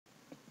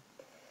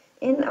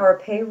In our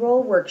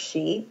payroll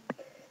worksheet,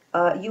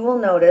 you will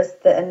notice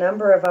that a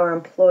number of our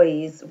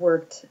employees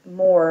worked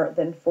more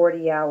than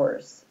 40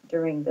 hours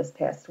during this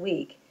past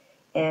week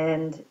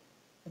and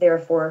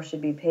therefore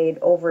should be paid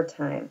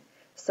overtime.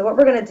 So what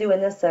we're going to do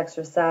in this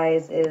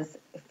exercise is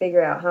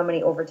figure out how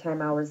many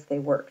overtime hours they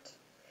worked.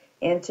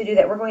 And to do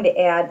that, we're going to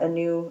add a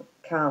new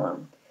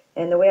column.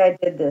 And the way I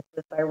did this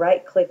is by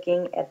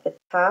right-clicking at the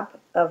top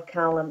of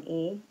column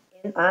E,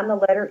 on the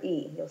letter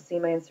E. You'll see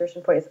my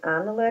insertion point is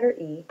on the letter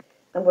E.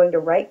 I'm going to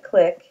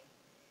right-click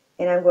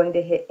and I'm going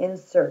to hit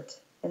Insert.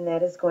 And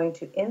that is going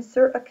to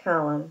insert a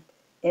column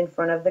in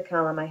front of the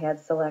column I had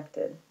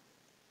selected.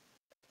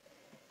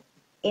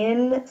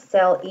 In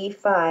cell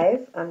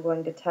E5, I'm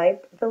going to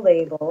type the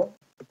label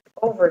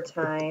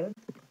Overtime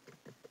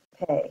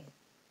Pay.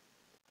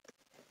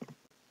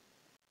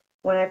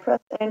 When I press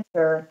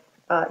enter,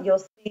 you'll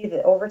see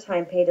that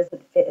overtime pay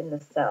doesn't fit in the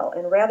cell.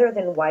 And rather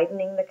than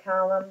widening the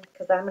column,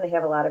 because I'm going to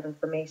have a lot of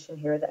information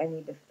here that I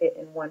need to fit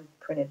in one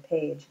printed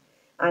page,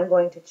 I'm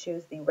going to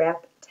choose the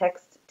Wrap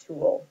Text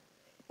tool.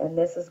 And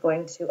this is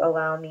going to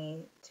allow me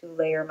to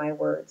layer my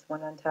words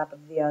one on top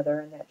of the other,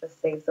 and that just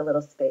saves a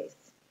little space.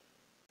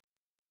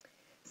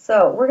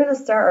 So we're going to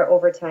start our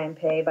overtime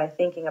pay by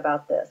thinking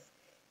about this.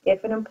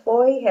 If an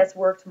employee has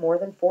worked more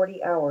than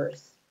 40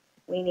 hours,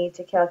 we need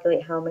to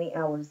calculate how many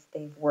hours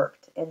they've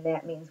worked, and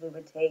that means we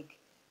would take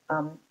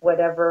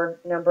whatever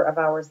number of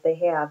hours they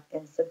have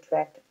and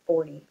subtract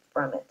 40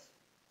 from it.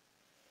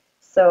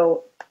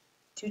 So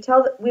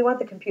we want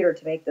the computer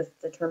to make this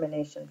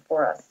determination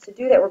for us. To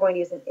do that, we're going to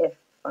use an if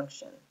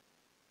function.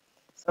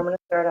 So I'm going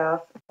to start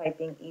off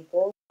typing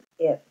equals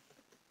if.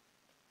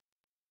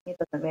 It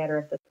doesn't matter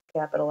if it's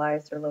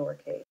capitalized or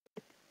lowercase.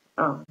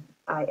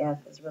 IF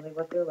is really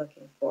what they're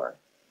looking for.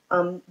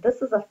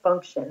 This is a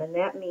function, and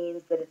that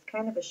means that it's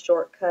kind of a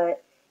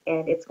shortcut,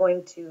 and it's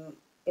going to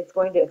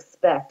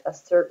expect a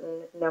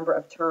certain number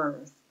of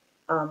terms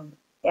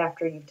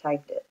after you've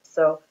typed it.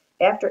 So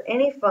after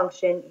any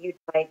function, you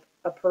type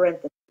a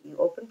parenthesis, you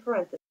open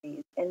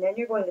parentheses, and then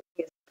you're going to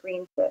see a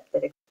screen tip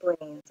that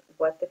explains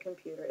what the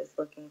computer is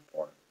looking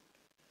for.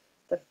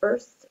 The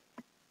first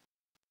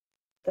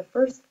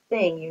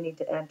thing you need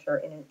to enter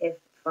in an if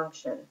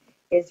function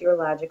is your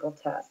logical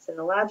test. And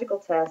the logical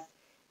test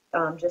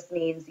just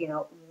means,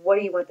 what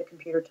do you want the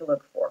computer to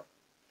look for?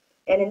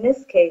 And in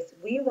this case,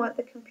 we want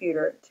the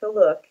computer to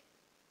look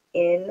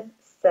in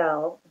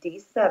cell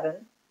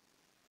D7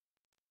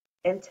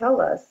 and tell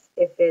us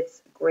if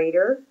it's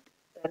greater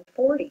than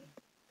 40.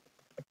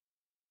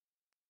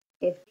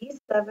 If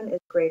D7 is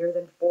greater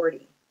than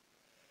 40,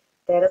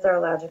 that is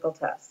our logical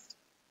test.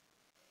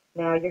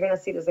 Now you're going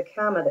to see there's a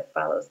comma that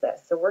follows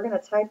that. So we're going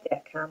to type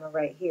that comma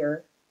right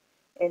here.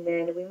 And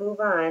then we move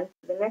on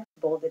to the next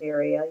bolded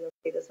area. You'll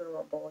see this one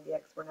won't bold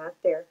yet because we're not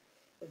there.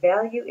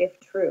 Value if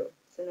true.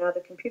 So now the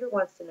computer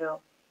wants to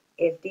know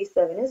if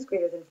D7 is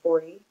greater than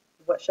 40,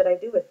 what should I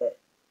do with it?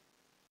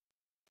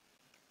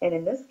 And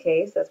in this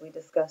case, as we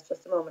discussed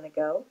just a moment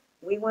ago,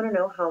 we want to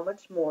know how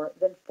much more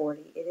than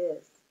 40 it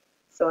is.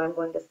 So I'm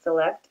going to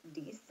select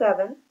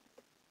D7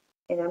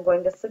 and I'm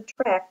going to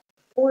subtract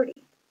 40.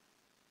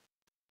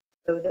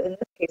 So in this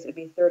case, it would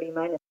be 30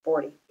 minus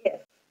 40 if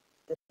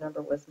this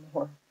number was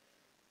more.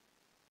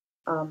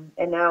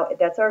 And now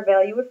that's our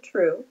value of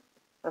true.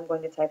 I'm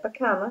going to type a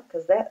comma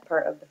because that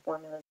part of the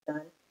formula is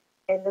done.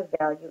 And the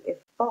value if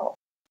false.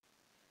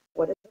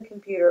 What are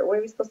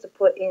we supposed to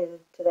put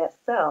into that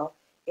cell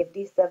if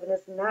D7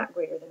 is not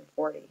greater than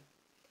 40?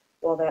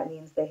 Well, that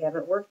means they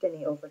haven't worked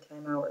any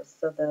overtime hours.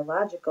 So the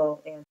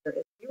logical answer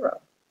is 0.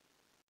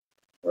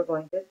 We're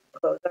going to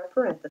close our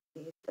parentheses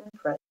and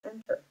press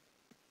enter.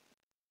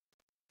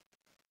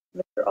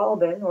 Mr.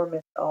 Albin or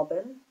Miss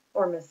Albin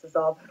or Mrs.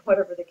 Albin,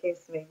 whatever the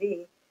case may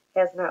be,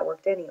 has not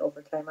worked any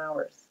overtime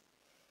hours.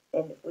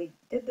 And if we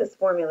did this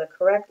formula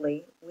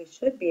correctly, we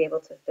should be able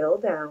to fill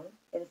down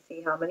and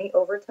see how many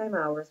overtime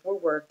hours were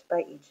worked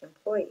by each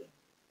employee.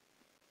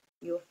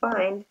 You'll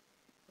find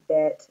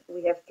that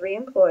we have 3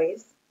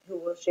 employees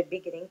who should be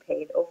getting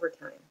paid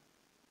overtime.